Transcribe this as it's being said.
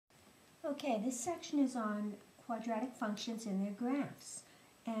Okay, this section is on quadratic functions and their graphs.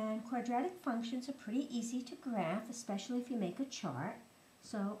 And quadratic functions are pretty easy to graph, especially if you make a chart.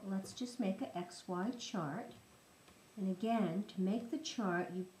 So let's just make an XY chart. And again, to make the chart,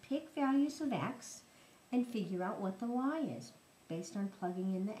 you pick values of x and figure out what the y is based on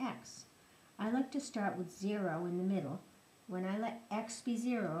plugging in the x. I like to start with 0 in the middle. When I let x be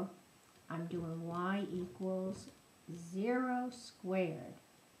 0, I'm doing y equals 0 squared.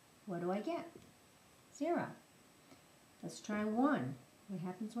 What do I get? 0. Let's try 1. What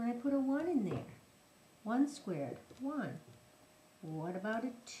happens when I put a 1 in there? 1 squared, 1. What about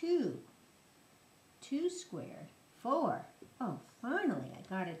a 2? 2 squared, 4. Oh, finally, I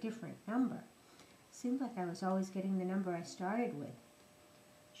got a different number. Seemed like I was always getting the number I started with.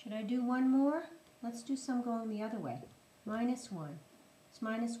 Should I do one more? Let's do some going the other way. Minus 1. It's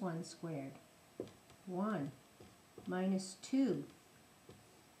minus 1 squared. 1. Minus 2.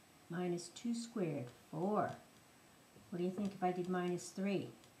 Minus 2 squared. 4. What do you think if I did minus 3?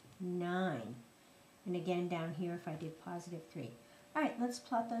 9. And again down here if I did positive 3. All right, let's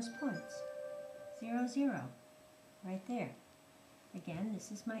plot those points. 0, 0. Right there. Again,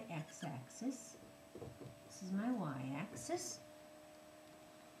 this is my x-axis. This is my y-axis.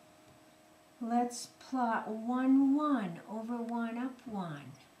 Let's plot 1, 1 over 1 up 1.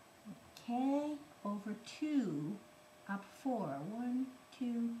 Okay, over 2 up 4. 1,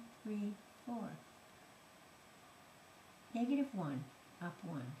 2, 3, 4. Negative 1 up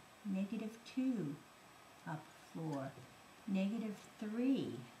 1. Negative 2 up 4. Negative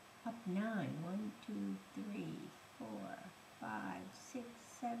 3 up 9. 1, 2, 3, 4, 5, 6,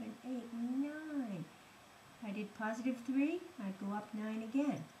 7, 8, 9. If I did positive 3, I'd go up 9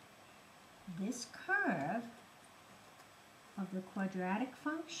 again. This curve of the quadratic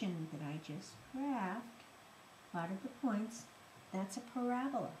function that I just graphed, plotted the points, that's a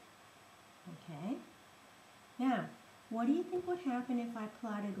parabola. Okay? Now, what do you think would happen if I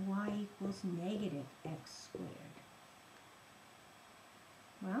plotted y equals negative x squared?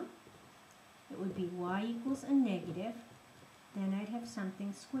 Well, it would be y equals a negative, then I'd have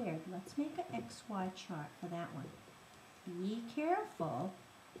something squared. Let's make an xy chart for that one. Be careful.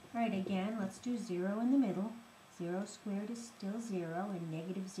 All right, again, let's do 0 in the middle. 0 squared is still 0, and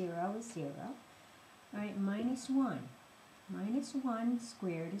negative 0 is 0. All right, minus 1. Minus 1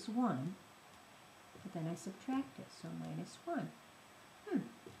 squared is 1. But then I subtract it, so minus 1.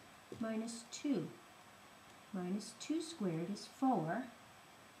 Minus 2. Minus 2 squared is 4.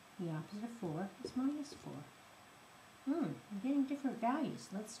 The opposite of 4 is minus 4. I'm getting different values.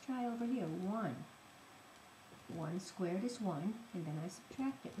 Let's try over here. 1. 1 squared is 1, and then I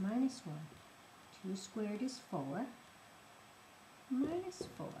subtract it. Minus 1. 2 squared is 4. Minus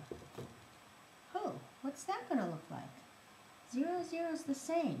 4. Oh, what's that going to look like? 0, 0 is the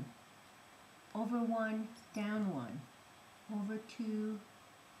same. Over 1, down 1. Over 2,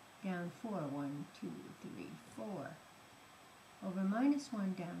 down 4. 1, 2, 3, 4. Over minus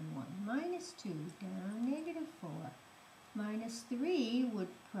 1, down 1. Minus 2, down negative 4. Minus 3 would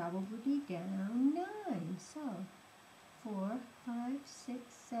probably be down 9. So, 4, 5, 6,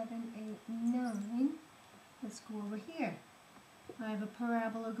 7, 8, 9. Let's go over here. I have a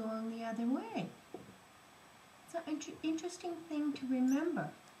parabola going the other way. It's an interesting thing to remember.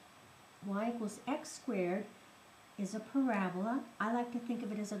 Y equals x squared is a parabola. I like to think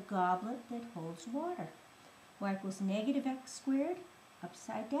of it as a goblet that holds water. Y equals negative x squared,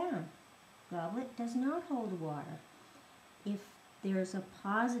 upside down. Goblet does not hold water. If there's a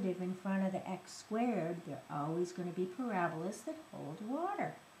positive in front of the x squared, there are always going to be parabolas that hold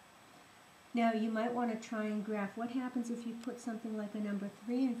water. Now, you might want to try and graph what happens if you put something like a number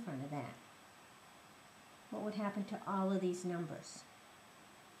 3 in front of that. What would happen to all of these numbers?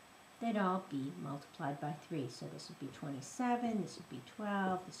 They'd all be multiplied by 3. So this would be 27, this would be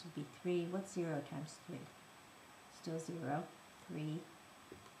 12, this would be 3. What's 0 times 3? Still 0, 3,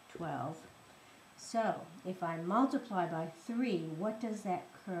 12. So, if I multiply by 3, what does that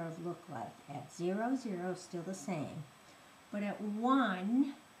curve look like? At 0, 0 is still the same. But at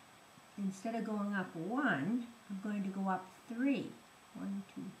 1, instead of going up 1, I'm going to go up 3. 1,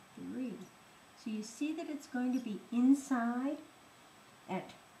 2, 3. So you see that it's going to be inside.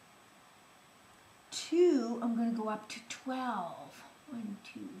 At 2, I'm going to go up to 12. 1,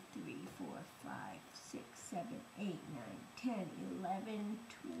 2, 3, 4, 5, 6, 7, 8, 9, 10, 11,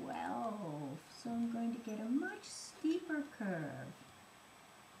 12. So I'm going to get a much steeper curve.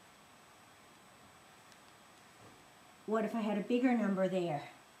 What if I had a bigger number there?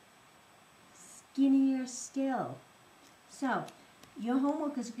 Skinnier still. So your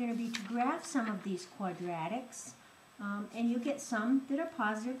homework is going to be to graph some of these quadratics. And you get some that are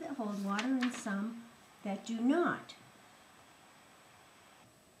positive that hold water and some that do not.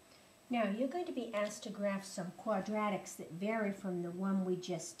 Now you're going to be asked to graph some quadratics that vary from the one we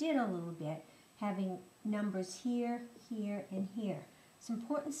just did a little bit, having numbers here, here, and here. Some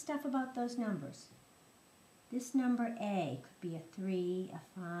important stuff about those numbers. This number A could be a 3, a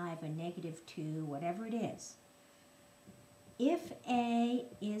 5, a -2, whatever it is. If A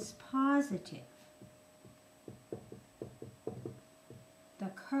is positive, the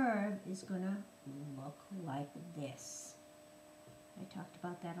curve is going to look like this. I talked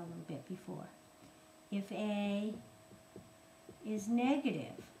about that a little bit before. If A is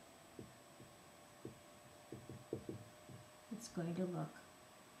negative, it's going to look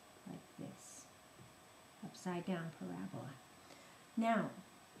like this, upside down parabola. Now,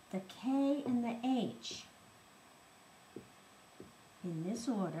 the K and the H, in this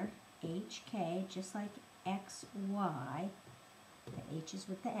order, HK, just like XY, the H is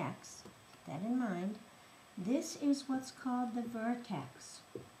with the X, keep that in mind. This is what's called the vertex.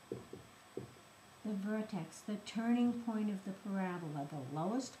 The vertex, the turning point of the parabola, the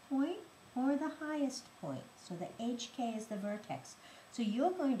lowest point or the highest point. So the HK is the vertex. So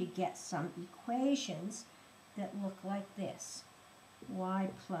you're going to get some equations that look like this.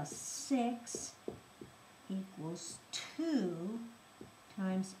 Y plus 6 equals 2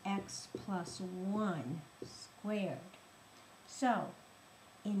 times x plus 1 squared. So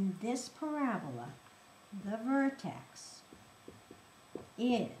in this parabola, the vertex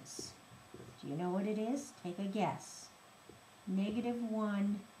is, do you know what it is? Take a guess.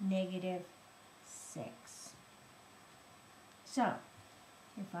 -1, -6. So,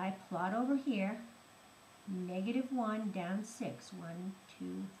 if I plot over here, -1 down 6, 1,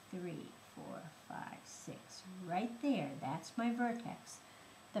 2, 3, 4, 5, 6, right there, that's my vertex.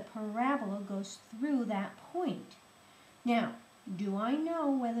 The parabola goes through that point. Now, do I know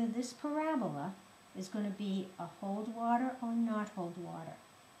whether this parabola is going to be a hold water or not hold water?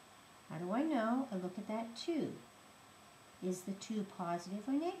 How do I know? I look at that 2. Is the 2 positive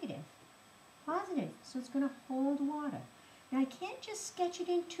or negative? Positive, so it's going to hold water. Now I can't just sketch it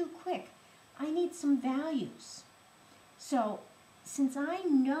in too quick. I need some values. So since I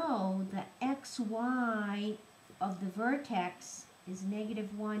know the xy of the vertex is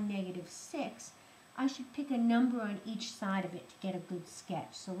 -1, -6, I should pick a number on each side of it to get a good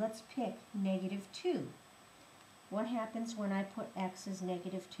sketch. So let's pick -2. What happens when I put x as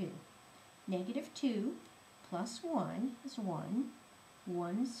 -2? -2 plus 1 is 1.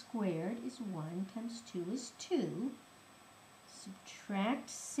 1 squared is 1 times 2 is 2. Subtract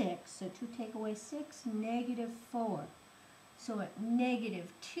 6, so 2 take away 6, -4. So at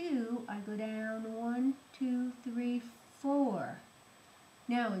 -2, I go down 1, 2, 3, 4.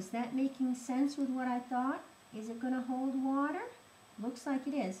 Now, is that making sense with what I thought? Is it going to hold water? Looks like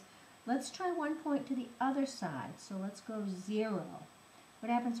it is. Let's try one point to the other side. So let's go 0. What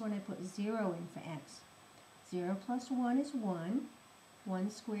happens when I put 0 in for x? 0 plus 1 is 1.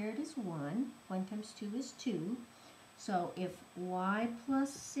 1 squared is 1. 1 times 2 is 2. So if y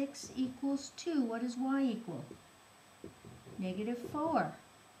plus 6 equals 2, what does y equal? -4.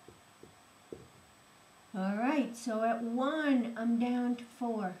 All right, so at 1, I'm down to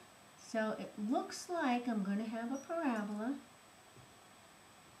 4. So it looks like I'm going to have a parabola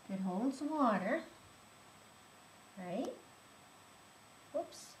that holds water, right?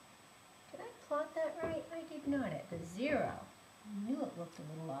 Whoops. Did I plot that right? I did not. At the 0. I knew it looked a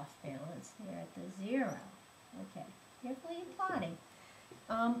little off balance there at the 0. Okay, carefully plotting.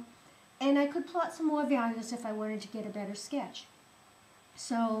 And I could plot some more values if I wanted to get a better sketch.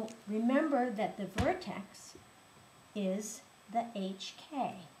 So remember that the vertex is the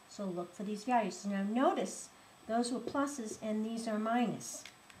HK. So look for these values. Now notice those were pluses and these are minus.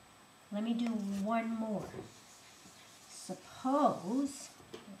 Let me do one more. Suppose,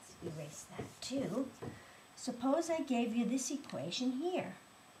 let's erase that too. Suppose I gave you this equation here.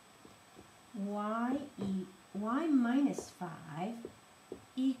 Y minus 5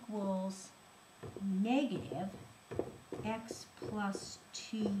 equals negative x plus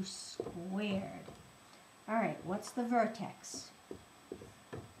 2 squared. All right, what's the vertex?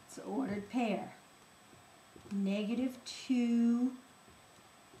 It's an ordered pair. -2,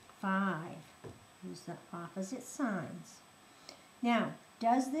 5. Use the opposite signs. Now,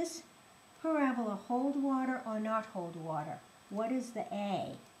 does this parabola hold water or not hold water? What is the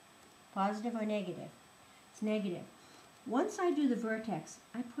A? Positive or negative? It's negative. Once I do the vertex,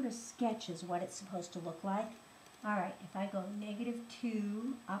 I put a sketch as what it's supposed to look like. All right, if I go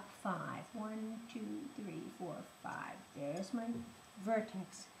 -2 up 5, 1, 2, 3, 4, 5, there's my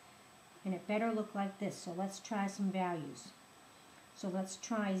vertex. and it better look like this. So let's try some values. So let's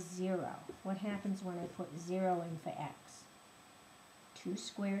try 0. What happens when I put 0 in for x? 2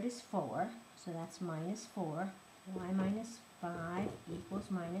 squared is 4, so that's minus 4. Y minus 5 equals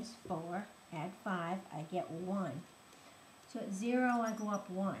minus 4. Add 5, I get 1. So at 0, I go up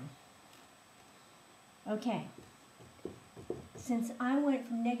 1. Okay. Since I went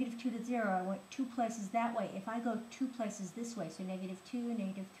from negative 2 to 0, I went 2 places that way. If I go 2 places this way, so negative 2,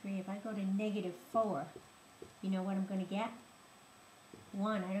 negative 3, if I go to negative 4, you know what I'm going to get?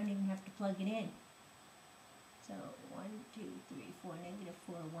 1. I don't even have to plug it in. So 1, 2, 3, 4, negative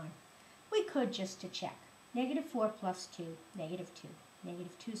 4, 1. We could just to check. Negative 4 plus 2, negative 2.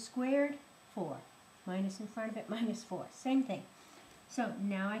 Negative 2 squared, 4. Minus in front of it, minus 4. Same thing. So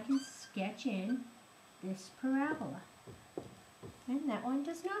now I can sketch in this parabola. And that one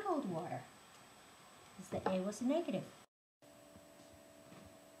does not hold water, because the a was a negative.